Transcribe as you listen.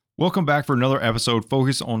Welcome back for another episode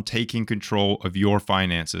focused on taking control of your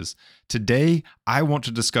finances. Today, I want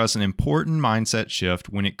to discuss an important mindset shift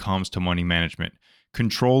when it comes to money management,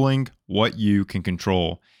 controlling what you can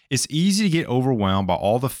control. It's easy to get overwhelmed by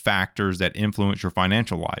all the factors that influence your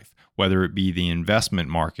financial life, whether it be the investment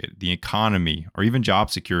market, the economy, or even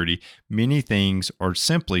job security. Many things are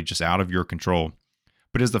simply just out of your control.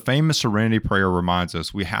 But as the famous Serenity Prayer reminds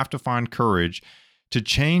us, we have to find courage to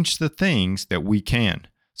change the things that we can.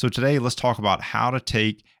 So today, let's talk about how to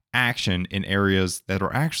take action in areas that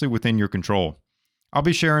are actually within your control. I'll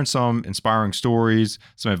be sharing some inspiring stories,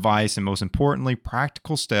 some advice, and most importantly,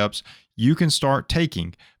 practical steps you can start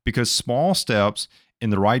taking, because small steps in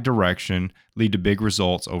the right direction lead to big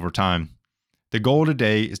results over time. The goal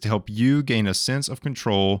today is to help you gain a sense of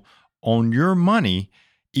control on your money,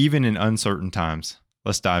 even in uncertain times.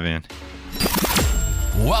 Let's dive in.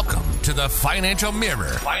 Welcome to the Financial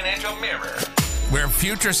Mirror. Where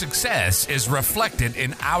future success is reflected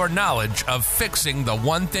in our knowledge of fixing the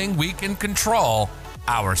one thing we can control,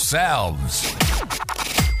 ourselves.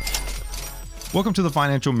 Welcome to the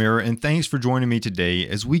Financial Mirror, and thanks for joining me today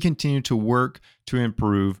as we continue to work to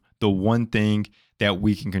improve the one thing that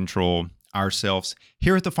we can control, ourselves.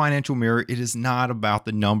 Here at the Financial Mirror, it is not about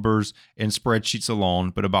the numbers and spreadsheets alone,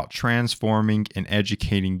 but about transforming and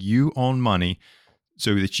educating you on money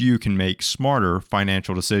so that you can make smarter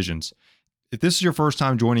financial decisions. If this is your first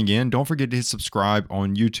time joining in, don't forget to hit subscribe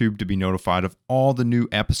on YouTube to be notified of all the new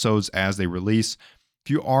episodes as they release.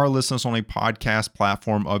 If you are listening on a podcast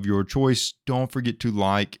platform of your choice, don't forget to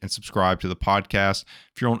like and subscribe to the podcast.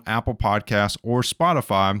 If you're on Apple Podcasts or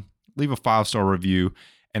Spotify, leave a 5-star review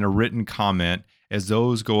and a written comment, as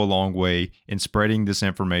those go a long way in spreading this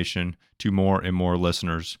information to more and more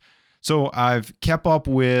listeners. So I've kept up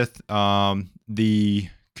with the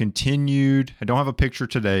continued, I don't have a picture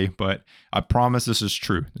today, but I promise this is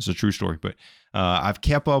true. This is a true story, but I've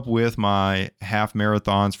kept up with my half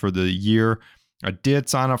marathons for the year. I did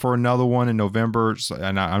sign up for another one in November,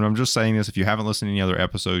 and I'm just saying this, if you haven't listened to any other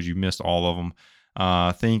episodes, you missed all of them.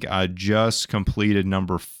 I think I just completed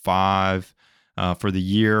number 5 for the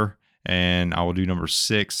year, and I will do number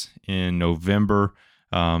 6 in November.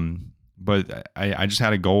 But I just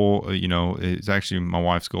had a goal, it's actually my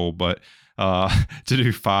wife's goal, but to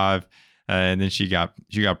do 5, and then she got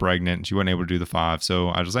pregnant and she wasn't able to do the 5. So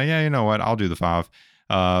I was like, yeah, you know what, I'll do the 5.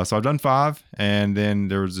 So I've done 5, and then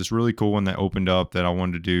there was this really cool one that opened up that I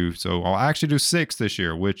wanted to do. So I'll actually do 6 this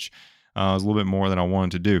year, which is a little bit more than I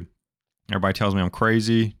wanted to do. Everybody tells me I'm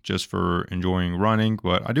crazy just for enjoying running,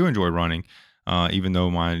 but I do enjoy running, even though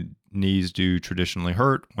my knees do traditionally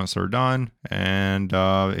hurt once they're done, and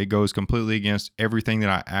it goes completely against everything that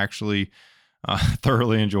I actually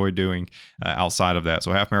thoroughly enjoy doing outside of that.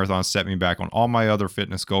 So half marathons set me back on all my other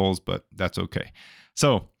fitness goals, but that's okay.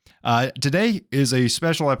 So today is a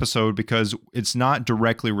special episode because it's not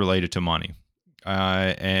directly related to money,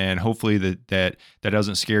 and hopefully that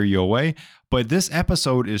doesn't scare you away. But this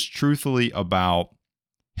episode is truthfully about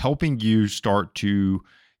helping you start to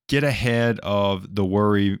get ahead of the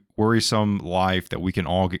worrisome life that we can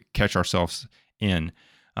all catch ourselves in.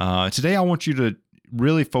 Today, I want you to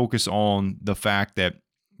really focus on the fact that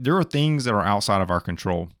there are things that are outside of our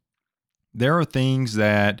control. There are things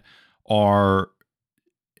that are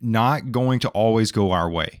not going to always go our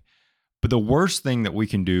way. But the worst thing that we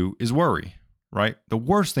can do is worry, right? The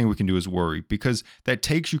worst thing we can do is worry, because that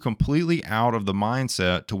takes you completely out of the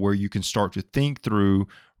mindset to where you can start to think through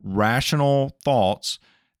rational thoughts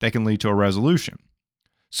that can lead to a resolution.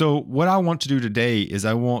 So what I want to do today is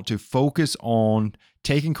I want to focus on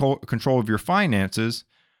taking control of your finances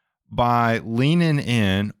by leaning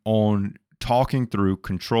in on talking through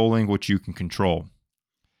controlling what you can control.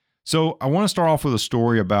 So I want to start off with a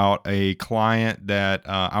story about a client that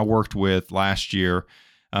I worked with last year.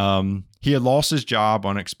 He had lost his job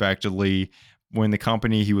unexpectedly when the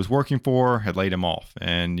company he was working for had laid him off.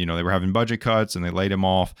 And, they were having budget cuts and they laid him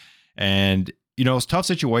off. And, it's a tough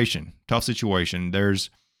situation. There's,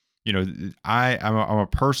 I'm a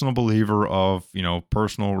personal believer of,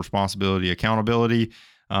 personal responsibility, accountability.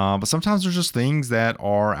 But sometimes there's just things that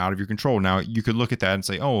are out of your control. Now, you could look at that and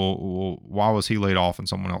say, oh, well, why was he laid off and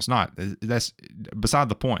someone else not? That's beside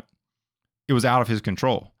the point. It was out of his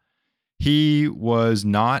control. He was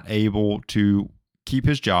not able to keep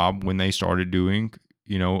his job when they started doing,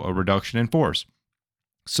 a reduction in force.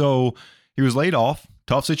 So he was laid off,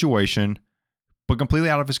 tough situation, but completely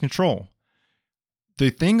out of his control. The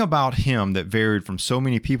thing about him that varied from so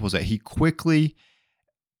many people is that he quickly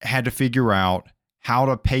had to figure out how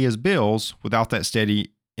to pay his bills without that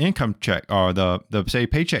steady income check or the steady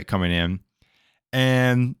paycheck coming in.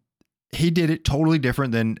 And he did it totally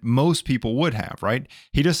different than most people would have, right?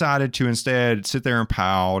 He decided to instead sit there and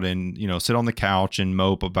pout and, sit on the couch and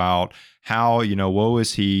mope about how, woe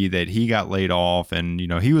is he that he got laid off and,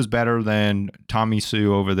 he was better than Tommy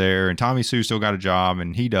Sue over there and Tommy Sue still got a job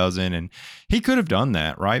and he doesn't. And he could have done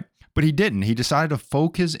that, right? But he didn't. He decided to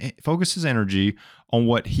focus his energy on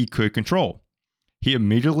what he could control. He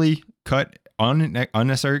immediately cut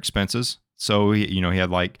unnecessary expenses. So he had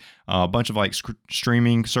like a bunch of like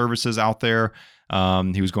streaming services out there.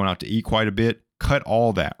 He was going out to eat quite a bit, cut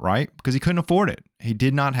all that, right? Because he couldn't afford it. He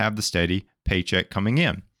did not have the steady paycheck coming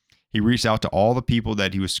in. He reached out to all the people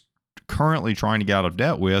that he was currently trying to get out of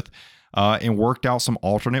debt with and worked out some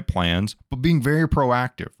alternate plans, but being very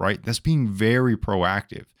proactive, right? That's being very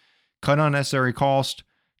proactive. Cut unnecessary cost.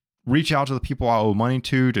 Reach out to the people I owe money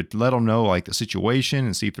to let them know like the situation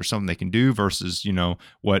and see if there's something they can do versus,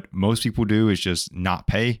 what most people do is just not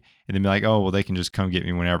pay and then be like, oh, well, they can just come get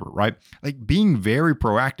me whenever, right? Like being very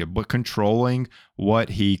proactive, but controlling what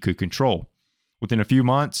he could control. Within a few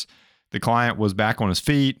months, the client was back on his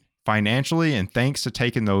feet financially. And thanks to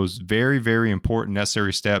taking those very, very important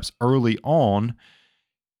necessary steps early on,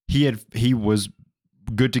 he was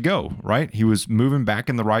good to go, right? He was moving back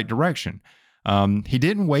in the right direction. He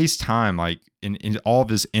didn't waste time like in all of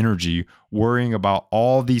his energy worrying about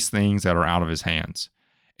all these things that are out of his hands.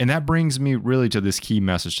 And that brings me really to this key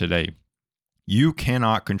message today. You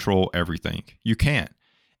cannot control everything. You can't,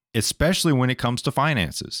 especially when it comes to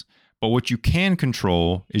finances. But what you can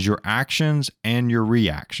control is your actions and your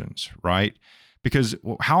reactions, right? Because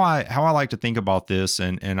how I like to think about this,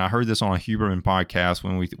 and I heard this on a Huberman podcast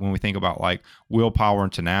when we think about like willpower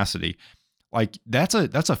and tenacity. Like that's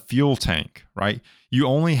a fuel tank, right? You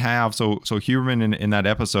only have so Huberman in that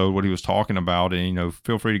episode, what he was talking about, and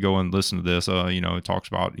feel free to go and listen to this. It talks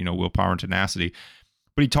about willpower and tenacity,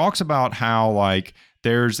 but he talks about how like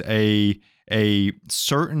there's a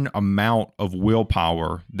certain amount of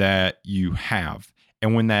willpower that you have,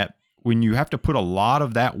 and when you have to put a lot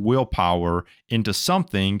of that willpower into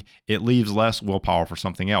something, it leaves less willpower for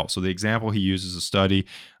something else. So the example he uses a study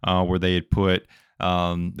where they'd put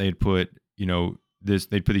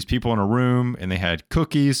these people in a room and they had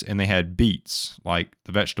cookies and they had beets, like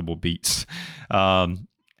the vegetable beets.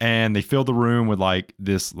 And they filled the room with like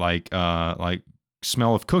this, like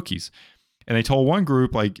smell of cookies. And they told one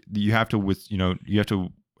group, like, you have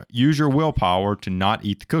to use your willpower to not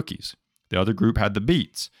eat the cookies. The other group had the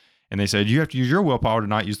beets. And they said, you have to use your willpower to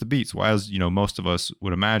not use the beets. Well, as most of us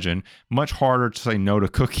would imagine, much harder to say no to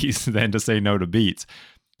cookies than to say no to beets.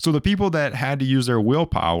 So the people that had to use their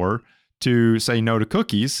willpower to say no to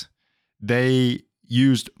cookies, they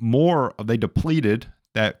depleted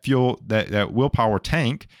that fuel, that willpower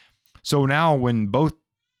tank. So now when both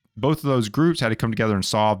of those groups had to come together and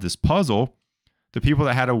solve this puzzle, the people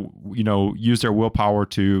that had to, use their willpower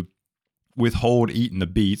to withhold eating the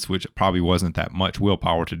beets, which probably wasn't that much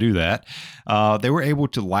willpower to do that, they were able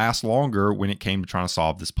to last longer when it came to trying to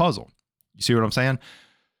solve this puzzle. You see what I'm saying?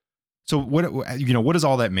 So what does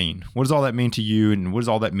all that mean? What does all that mean to you? And what does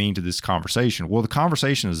all that mean to this conversation? Well, the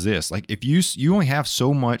conversation is this: like, if you only have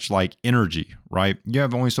so much like energy, right? You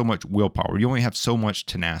have only so much willpower. You only have so much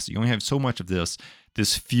tenacity. You only have so much of this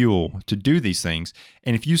fuel to do these things.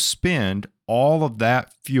 And if you spend all of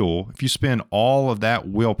that fuel, if you spend all of that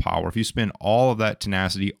willpower, if you spend all of that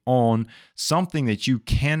tenacity on something that you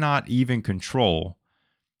cannot even control,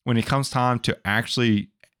 when it comes time to actually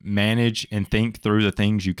manage and think through the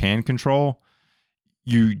things you can control,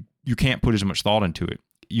 you can't put as much thought into it.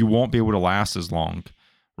 You won't be able to last as long,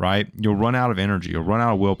 right? You'll run out of energy. You'll run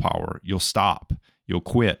out of willpower. You'll stop. You'll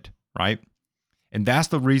quit, right? And that's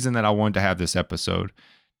the reason that I wanted to have this episode,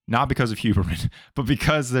 not because of Huberman, but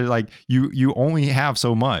because they're like, you only have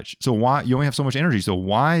so much. So why you only have so much energy? So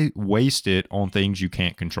why waste it on things you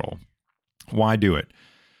can't control? Why do it?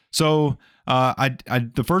 So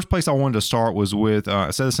the first place I wanted to start was with,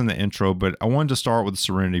 I said this in the intro, but I wanted to start with the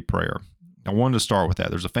Serenity Prayer. I wanted to start with that.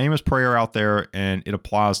 There's a famous prayer out there and it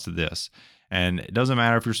applies to this. And it doesn't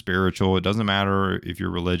matter if you're spiritual. It doesn't matter if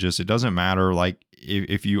you're religious. It doesn't matter like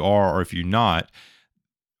if you are or if you're not.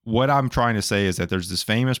 What I'm trying to say is that there's this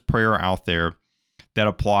famous prayer out there that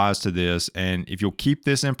applies to this. And if you'll keep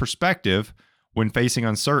this in perspective when facing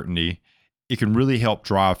uncertainty, it can really help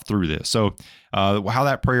drive through this. So how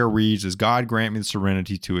that prayer reads is, God grant me the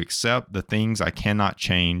serenity to accept the things I cannot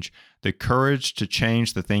change, the courage to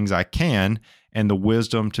change the things I can, and the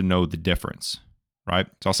wisdom to know the difference. Right?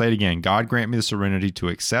 So I'll say it again. God grant me the serenity to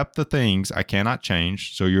accept the things I cannot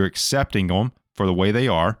change. So you're accepting them for the way they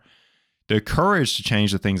are. The courage to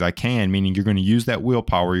change the things I can, meaning you're going to use that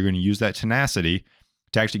willpower, you're going to use that tenacity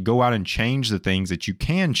to actually go out and change the things that you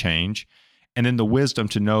can change, and then the wisdom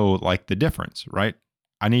to know like the difference, right?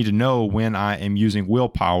 I need to know when I am using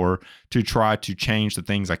willpower to try to change the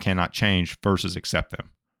things I cannot change versus accept them,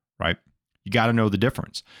 right? You got to know the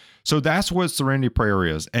difference. So that's what Serenity Prayer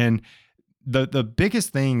is. And the biggest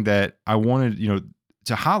thing that I wanted,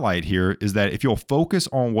 to highlight here is that if you'll focus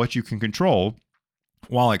on what you can control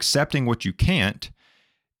while accepting what you can't,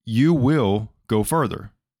 you will go further.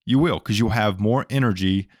 You will, because you'll have more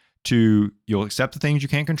energy you'll accept the things you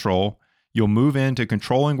can't control. You'll move into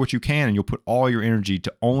controlling what you can, and you'll put all your energy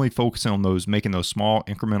to only focusing on making those small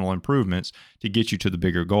incremental improvements to get you to the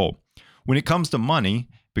bigger goal. When it comes to money,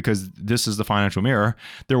 because this is the financial mirror,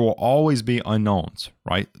 there will always be unknowns,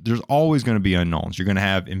 right? There's always going to be unknowns. You're going to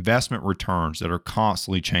have investment returns that are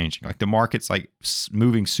constantly changing. Like the market's like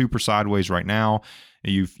moving super sideways right now.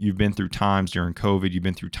 You've been through times during COVID. You've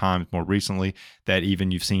been through times more recently that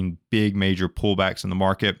even you've seen big major pullbacks in the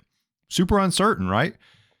market. Super uncertain, right?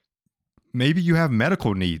 Maybe you have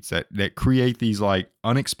medical needs that create these like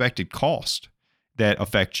unexpected costs that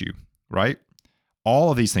affect you, right?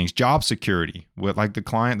 All of these things, job security, with like the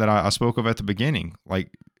client that I spoke of at the beginning,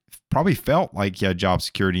 like probably felt like he had job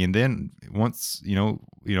security. And then once,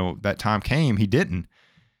 that time came, he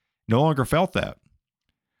no longer felt that,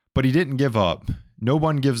 but he didn't give up. No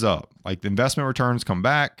one gives up. Like the investment returns come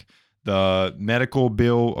back, the medical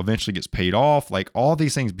bill eventually gets paid off, like all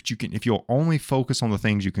these things. But if you'll only focus on the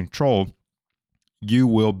things you control, you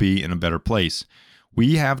will be in a better place.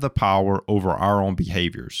 We have the power over our own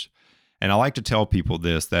behaviors. And I like to tell people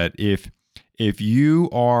this, that if you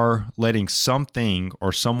are letting something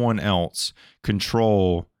or someone else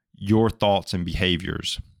control your thoughts and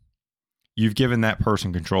behaviors, you've given that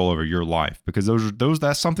person control over your life, because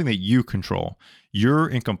that's something that you control. You're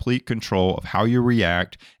in complete control of how you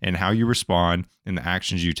react and how you respond and the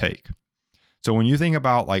actions you take. So when you think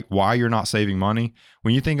about like why you're not saving money,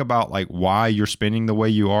 when you think about like why you're spending the way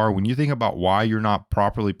you are, when you think about why you're not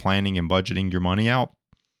properly planning and budgeting your money out,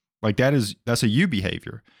 like that's a you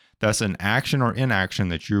behavior. That's an action or inaction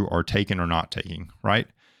that you are taking or not taking, right?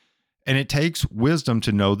 And it takes wisdom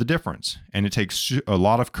to know the difference. And it takes a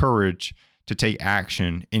lot of courage to take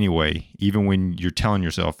action anyway, even when you're telling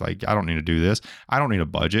yourself like, I don't need to do this. I don't need a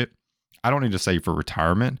budget. I don't need to save for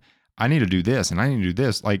retirement. I need to do this and I need to do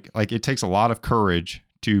this. Like it takes a lot of courage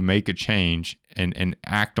to make a change and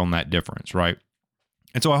act on that difference, right?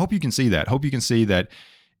 And so I hope you can see that. Hope you can see that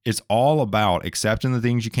it's all about accepting the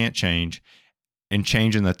things you can't change and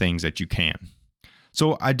changing the things that you can.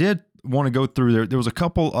 So I did want to go through there. There was a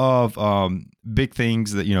couple of big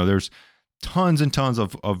things that, there's tons and tons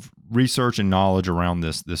of research and knowledge around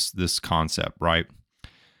this concept, right?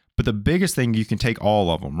 But the biggest thing, you can take all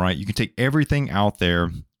of them, right? You can take everything out there.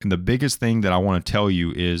 And the biggest thing that I want to tell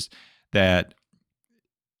you is that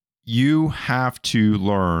you have to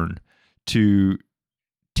learn to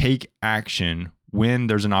take action when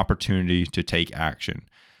there's an opportunity to take action.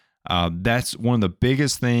 That's one of the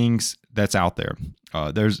biggest things that's out there.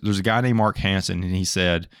 There's a guy named Mark Hansen, and he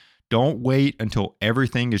said, don't wait until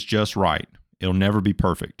everything is just right. It'll never be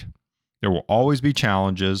perfect. There will always be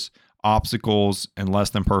challenges, obstacles, and less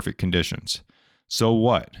than perfect conditions. So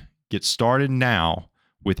what? Get started now.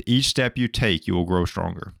 With each step you take, you will grow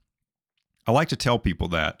stronger. I like to tell people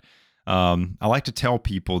that.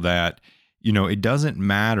 It doesn't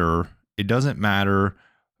matter. It doesn't matter,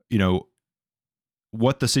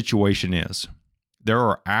 what the situation is. There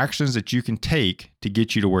are actions that you can take to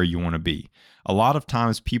get you to where you want to be. A lot of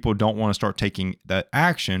times people don't want to start taking that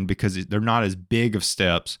action because they're not as big of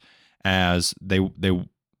steps as they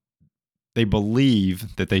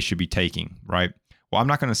believe that they should be taking, right? Well, I'm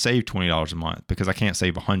not going to save $20 a month because I can't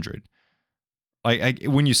save $100. Like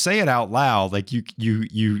when you say it out loud, like you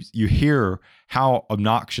hear how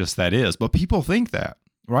obnoxious that is, but people think that,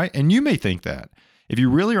 right? And you may think that. If you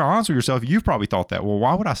really are honest with yourself, you've probably thought that. Well,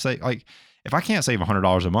 why would I say, like, if I can't save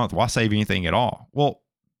 $100 a month, why save anything at all? Well,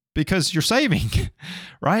 because you're saving,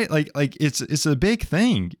 right? Like it's a big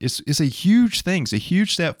thing. It's a huge thing. It's a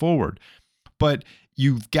huge step forward. But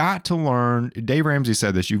you've got to learn. Dave Ramsey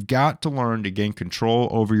said this. You've got to learn to gain control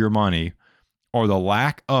over your money, or the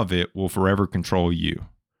lack of it will forever control you,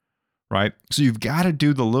 right? So you've got to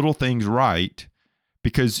do the little things right,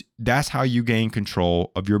 because that's how you gain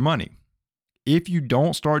control of your money. If you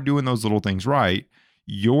don't start doing those little things right,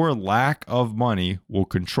 your lack of money will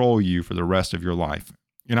control you for the rest of your life.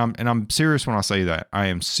 And I'm serious when I say that. I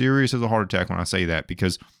am serious as a heart attack when I say that,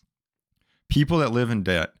 because people that live in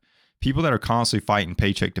debt, people that are constantly fighting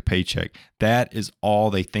paycheck to paycheck, that is all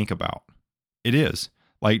they think about. It is.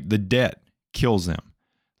 Like the debt kills them.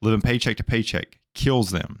 Living paycheck to paycheck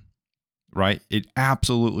kills them. right? It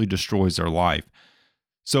absolutely destroys their life.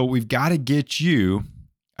 So we've got to get you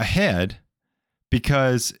ahead,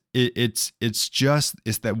 because it's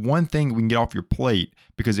that one thing we can get off your plate.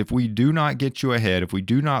 Because if we do not get you ahead, if we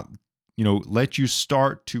do not, let you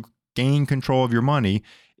start to gain control of your money,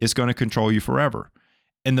 it's going to control you forever.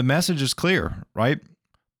 And the message is clear, right?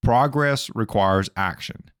 Progress requires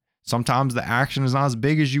action. Sometimes the action is not as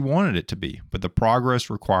big as you wanted it to be, but the progress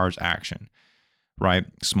requires action, right?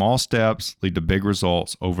 Small steps lead to big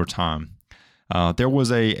results over time. There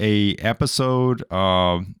was a episode,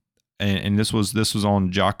 and this was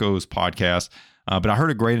on Jocko's podcast, but I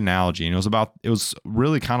heard a great analogy, and it was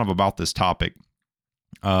really kind of about this topic.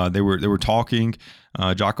 They were talking,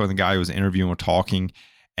 Jocko and the guy who was interviewing were talking,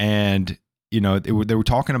 and they were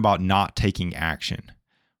talking about not taking action,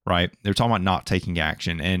 right? They were talking about not taking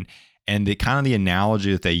action, and the kind of the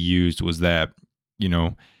analogy that they used was that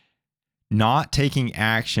not taking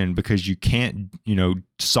action because you can't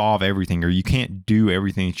solve everything, or you can't do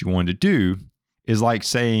everything that you want to do, is like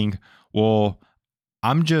saying, well,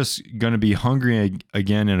 I'm just going to be hungry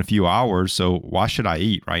again in a few hours, so why should I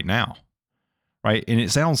eat right now? Right? And it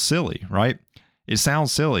sounds silly, right? It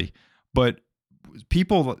sounds silly, but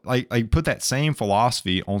people like put that same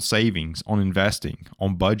philosophy on savings, on investing,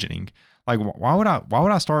 on budgeting. Like, why would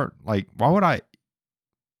I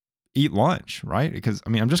eat lunch, right? Because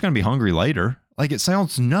I'm just going to be hungry later. Like, it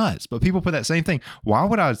sounds nuts, but people put that same thing. Why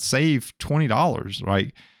would I save $20,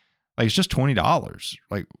 right? Like, it's just $20.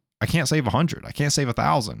 Like, I can't save 100. I can't save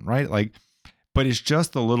 1,000, right? Like, but it's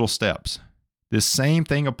just the little steps. This same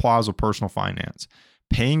thing applies with personal finance.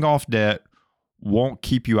 Paying off debt won't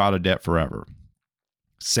keep you out of debt forever.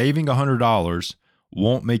 Saving $100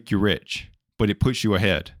 won't make you rich, but it puts you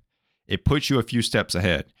ahead. It puts you a few steps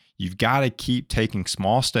ahead. You've got to keep taking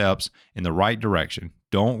small steps in the right direction.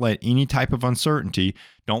 Don't let any type of uncertainty,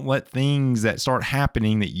 don't let things that start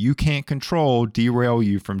happening that you can't control derail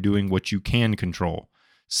you from doing what you can control.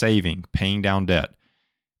 Saving, paying down debt,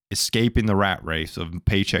 escaping the rat race of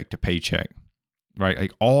paycheck to paycheck, right?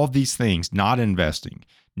 Like, all of these things, not investing,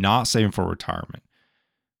 not saving for retirement,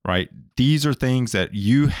 right? These are things that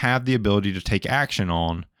you have the ability to take action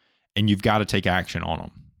on, and you've got to take action on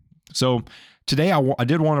them. So today I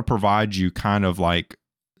did want to provide you kind of like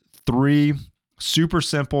 3 super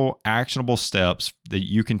simple, actionable steps that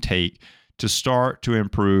you can take to start to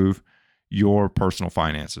improve your personal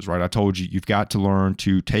finances, right? I told you, you've got to learn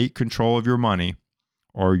to take control of your money,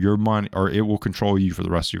 or it will control you for the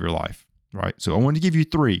rest of your life, right? So I want to give you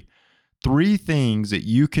three things that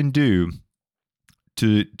you can do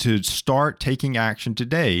to start taking action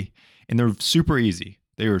today, and they're super easy.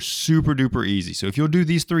 They are super duper easy. So if you'll do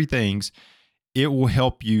these 3 things, it will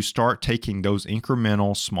help you start taking those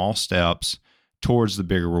incremental small steps towards the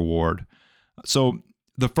bigger reward. So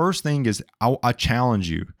the first thing is, I challenge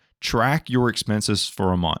you, track your expenses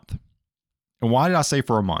for a month. And why did I say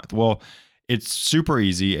for a month? Well, it's super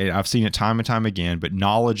easy, and I've seen it time and time again, but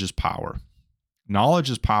knowledge is power. Knowledge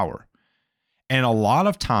is power. And a lot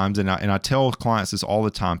of times, and I tell clients this all the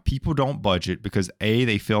time, people don't budget because A,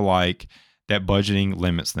 they feel like that budgeting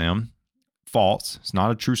limits them. False. It's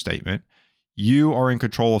not a true statement. You are in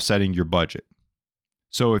control of setting your budget.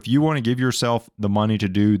 So if you want to give yourself the money to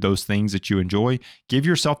do those things that you enjoy, give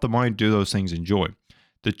yourself the money to do those things you enjoy.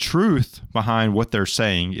 The truth behind what they're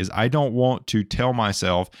saying is, I don't want to tell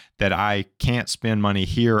myself that I can't spend money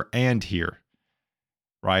here and here,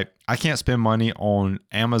 right? I can't spend money on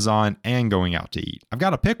Amazon and going out to eat. I've got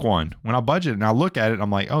to pick one. When I budget and I look at it,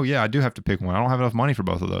 I'm like, oh yeah, I do have to pick one. I don't have enough money for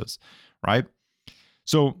both of those, right?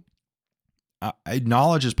 So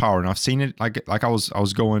knowledge is power, and I've seen it. Like I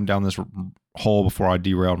was going down this hole before I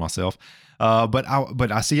derailed myself, but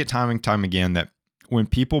I see it time and time again that when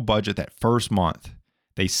people budget that first month,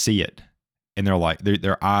 they see it, and they're like,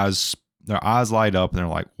 their eyes light up, and they're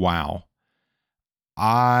like, wow,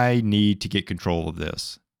 I need to get control of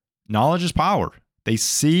this. Knowledge is power. They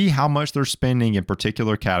see how much they're spending in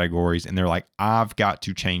particular categories, and they're like, I've got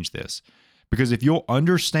to change this. Because if you'll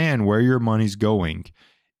understand where your money's going,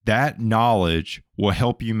 that knowledge will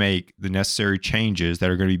help you make the necessary changes that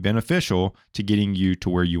are going to be beneficial to getting you to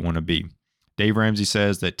where you want to be. Dave Ramsey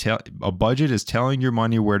says that a budget is telling your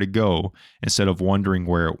money where to go instead of wondering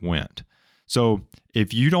where it went. So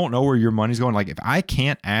if you don't know where your money's going, like if I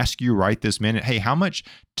can't ask you right this minute, hey, how much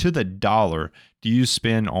to the dollar do you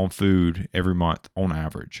spend on food every month on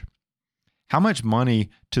average? How much money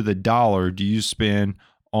to the dollar do you spend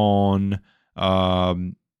on,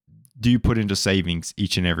 do you put into savings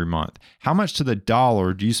each and every month? How much to the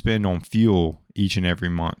dollar do you spend on fuel each and every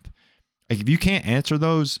month? Like if you can't answer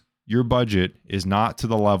those, your budget is not to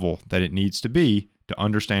the level that it needs to be to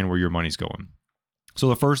understand where your money's going. So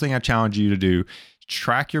the first thing I challenge you to do,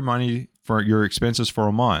 track your money for your expenses for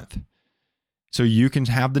a month so you can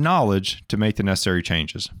have the knowledge to make the necessary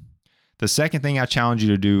changes. The second thing I challenge you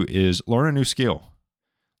to do is learn a new skill.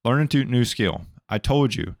 Learn a new skill. I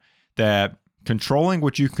told you that controlling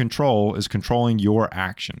what you control is controlling your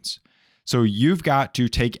actions. So you've got to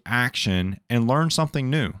take action and learn something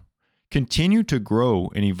new. Continue to grow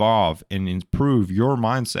and evolve and improve your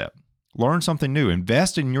mindset. Learn something new.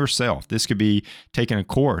 Invest in yourself. This could be taking a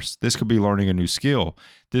course. This could be learning a new skill.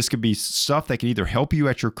 This could be stuff that can either help you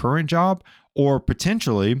at your current job or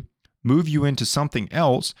potentially move you into something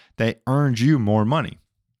else that earns you more money,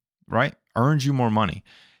 right? Earns you more money.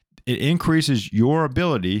 It increases your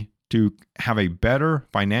ability to have a better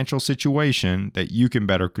financial situation that you can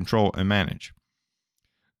better control and manage.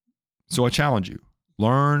 So I challenge you,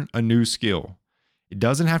 learn a new skill. It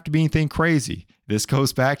doesn't have to be anything crazy. This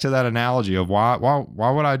goes back to that analogy of why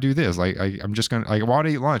would I do this? I'm just going to, why would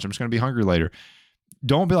I eat lunch? I'm just going to be hungry later.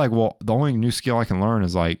 Don't be like, well, the only new skill I can learn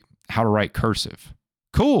is like how to write cursive.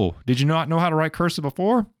 Cool. Did you not know how to write cursive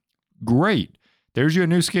before? Great. There's your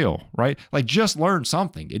new skill, right? Like just learn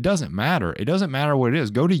something. It doesn't matter. It doesn't matter what it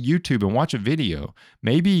is. Go to YouTube and watch a video.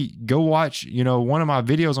 Maybe go watch, one of my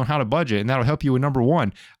videos on how to budget, and that'll help you with number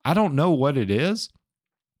one. I don't know what it is,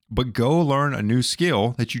 but go learn a new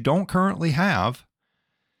skill that you don't currently have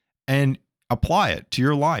and apply it to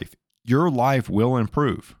your life. Your life will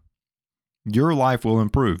improve. Your life will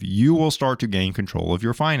improve. You will start to gain control of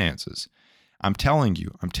your finances. I'm telling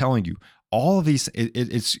you, all of these,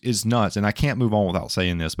 it's nuts. And I can't move on without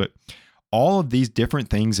saying this, but all of these different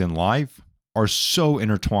things in life are so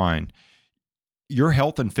intertwined. Your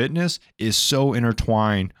health and fitness is so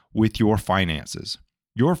intertwined with your finances.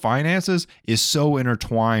 Your finances is so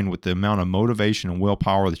intertwined with the amount of motivation and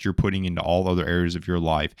willpower that you're putting into all other areas of your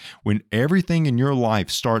life. When everything in your life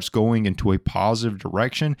starts going into a positive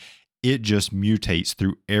direction, it just mutates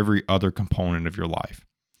through every other component of your life.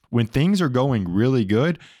 When things are going really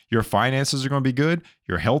good, your finances are going to be good,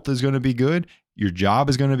 your health is going to be good, your job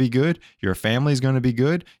is going to be good, your family is going to be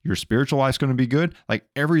good, your spiritual life is going to be good. Like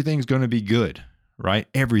everything's going to be good, right?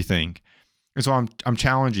 Everything. And so I'm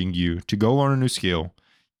challenging you to go learn a new skill,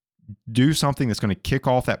 do something that's going to kick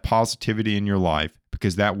off that positivity in your life,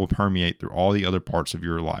 because that will permeate through all the other parts of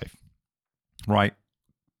your life, right?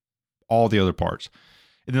 All the other parts.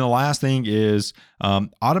 And then the last thing is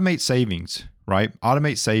automate savings, right?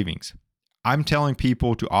 Automate savings. I'm telling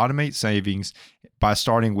people to automate savings by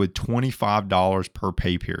starting with $25 per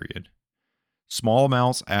pay period. Small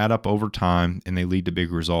amounts add up over time and they lead to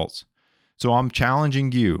big results. So I'm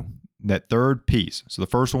challenging you, that third piece. So the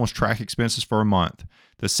first one was track expenses for a month.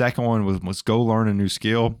 The second one was go learn a new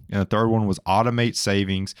skill. And the third one was automate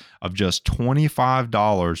savings of just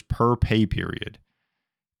 $25 per pay period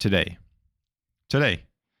today.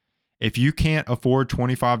 If you can't afford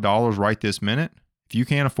 $25 right this minute, if you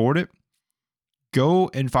can't afford it, go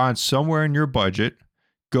and find somewhere in your budget,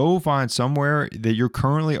 go find somewhere that you're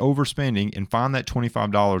currently overspending and find that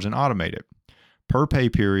 $25 and automate it. Per pay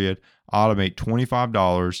period, automate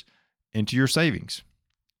 $25 into your savings.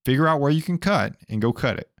 Figure out where you can cut and go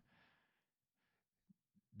cut it.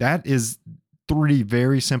 That is three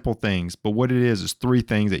very simple things, but what it is three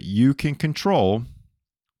things that you can control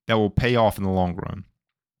that will pay off in the long run.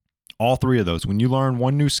 All three of those. When you learn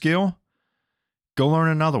one new skill, go learn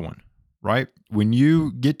another one, right? When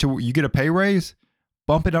you get a pay raise,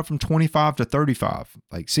 bump it up from 25 to 35.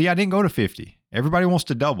 Like, see, I didn't go to 50. Everybody wants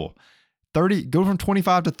to double. 30, go from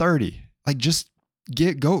 25 to 30. Like, just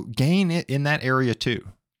gain it in that area too.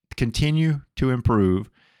 Continue to improve.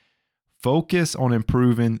 Focus on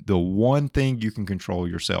improving the one thing you can control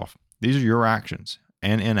yourself. These are your actions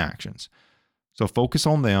and inactions. So focus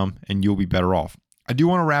on them and you'll be better off. I do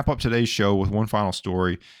want to wrap up today's show with one final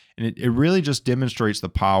story, and it really just demonstrates the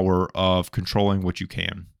power of controlling what you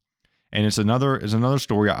can. And it's another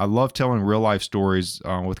story. I love telling real life stories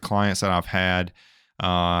with clients that I've had.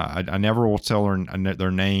 I never will tell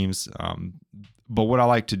their names, but what I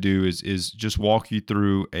like to do is just walk you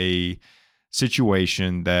through a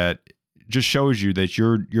situation that just shows you that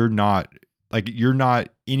you're not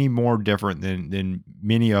any more different than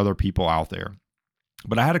many other people out there.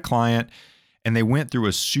 But I had a client, and they went through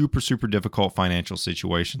a super, super difficult financial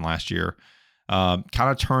situation last year. Kind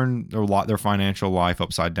of turned their financial life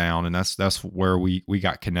upside down, and that's where we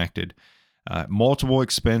got connected. Multiple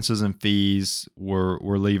expenses and fees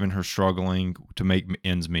were leaving her struggling to make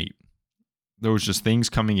ends meet. There was just things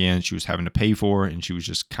coming in she was having to pay for, and she was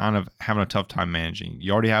just kind of having a tough time managing.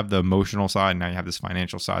 You already have the emotional side, and now you have this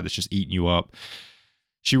financial side that's just eating you up.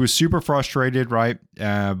 She was super frustrated, right?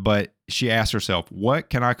 But she asked herself, what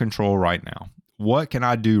can I control right now? What can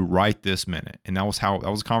I do right this minute? And that was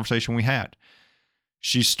a conversation we had.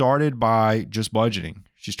 She started by just budgeting.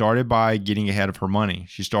 She started by getting ahead of her money.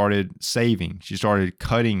 She started saving. She started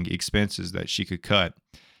cutting expenses that she could cut.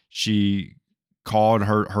 She called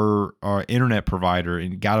her internet provider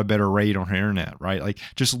and got a better rate on her internet, right? Like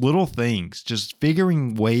just little things, just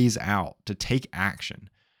figuring ways out to take action.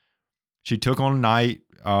 She took on a night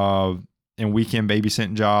and weekend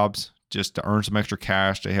babysitting jobs just to earn some extra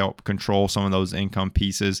cash to help control some of those income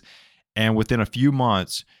pieces. And within a few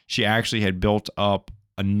months, she actually had built up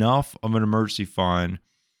enough of an emergency fund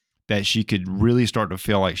that she could really start to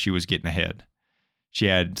feel like she was getting ahead. She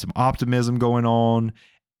had some optimism going on,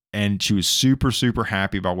 and she was super, super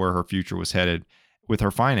happy about where her future was headed with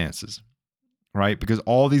her finances, right? Because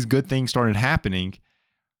all these good things started happening,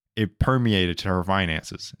 it permeated to her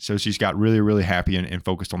finances. So she's got really, really happy and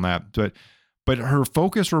focused on that. But her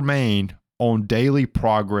focus remained on daily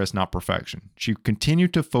progress, not perfection. She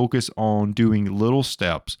continued to focus on doing little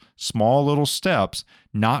steps, small little steps,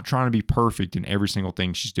 not trying to be perfect in every single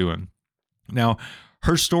thing she's doing. Now,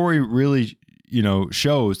 her story really,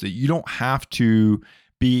 shows that you don't have to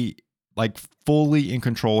be like fully in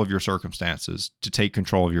control of your circumstances to take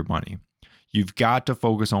control of your money. You've got to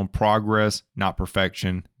focus on progress, not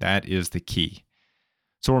perfection. That is the key.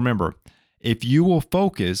 So remember, if you will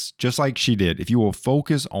focus, just like she did, if you will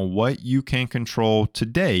focus on what you can control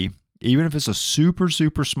today, even if it's a super,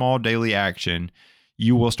 super small daily action,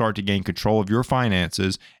 you will start to gain control of your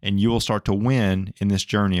finances and you will start to win in this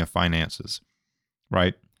journey of finances,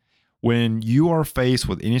 right? When you are faced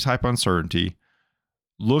with any type of uncertainty,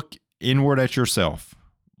 look inward at yourself.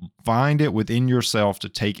 Find it within yourself to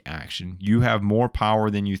take action. You have more power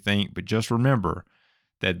than you think, but just remember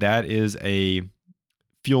that is a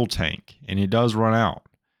fuel tank and it does run out.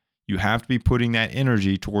 You have to be putting that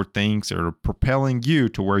energy toward things that are propelling you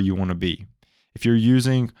to where you want to be. If you're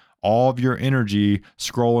using all of your energy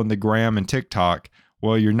scrolling the gram and TikTok,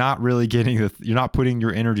 well, you're not really you're not putting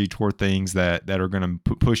your energy toward things that are going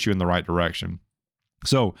to push you in the right direction.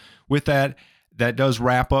 So with that does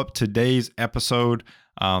wrap up today's episode.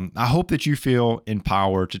 I hope that you feel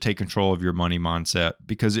empowered to take control of your money mindset,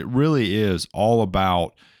 because it really is all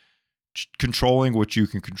about controlling what you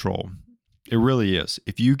can control. It really is.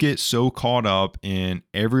 If you get so caught up in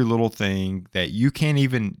every little thing that you can't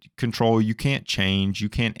even control, you can't change, you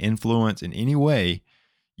can't influence in any way,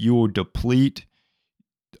 you will deplete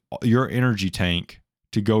your energy tank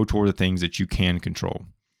to go toward the things that you can control.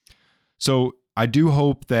 So I do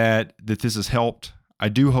hope that this has helped. I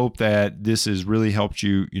do hope that this has really helped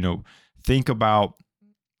you, think about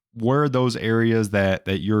where are those areas that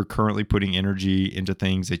you're currently putting energy into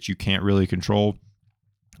things that you can't really control.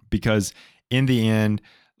 Because in the end,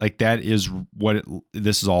 like that is what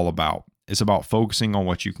this is all about. It's about focusing on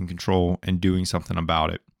what you can control and doing something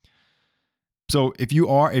about it. So if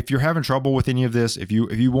you're having trouble with any of this, if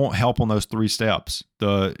you want help on those 3 steps,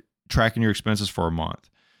 the tracking your expenses for a month,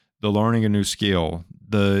 the learning a new skill,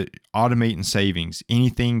 the automating savings,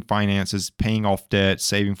 anything finances, paying off debt,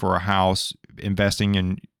 saving for a house, investing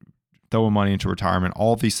and throwing money into retirement,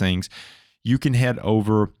 all of these things, you can head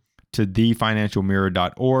over to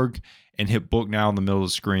thefinancialmirror.org and hit book now in the middle of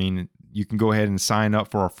the screen. You can go ahead and sign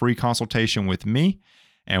up for a free consultation with me,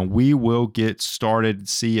 and we will get started,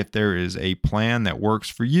 see if there is a plan that works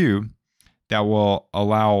for you that will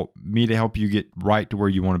allow me to help you get right to where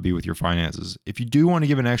you want to be with your finances. If you do want to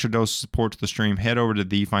give an extra dose of support to the stream, head over to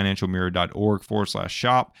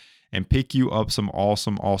thefinancialmirror.org/shop and pick you up some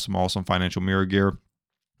awesome Financial Mirror gear.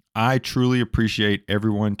 I truly appreciate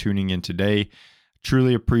everyone tuning in today.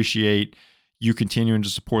 Truly appreciate you continuing to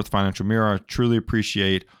support the Financial Mirror. I truly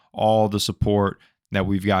appreciate all the support that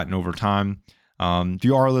we've gotten over time. If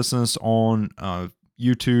you are listening on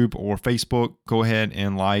YouTube or Facebook, go ahead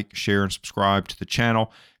and like, share, and subscribe to the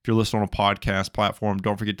channel. If you're listening on a podcast platform,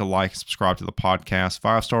 don't forget to like and subscribe to the podcast.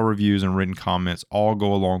 5-star reviews and written comments all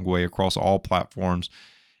go a long way across all platforms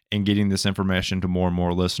in getting this information to more and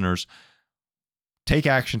more listeners. Take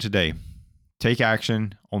action today. Take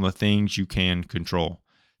action on the things you can control.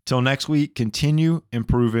 Till next week, continue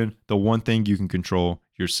improving the one thing you can control,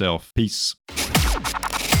 yourself. Peace.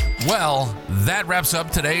 Well, that wraps up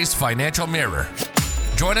today's Financial Mirror.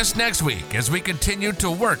 Join us next week as we continue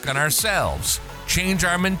to work on ourselves, change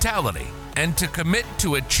our mentality, and to commit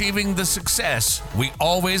to achieving the success we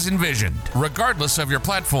always envisioned. Regardless of your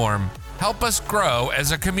platform, help us grow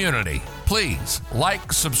as a community. Please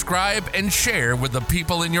like, subscribe, and share with the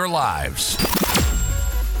people in your lives.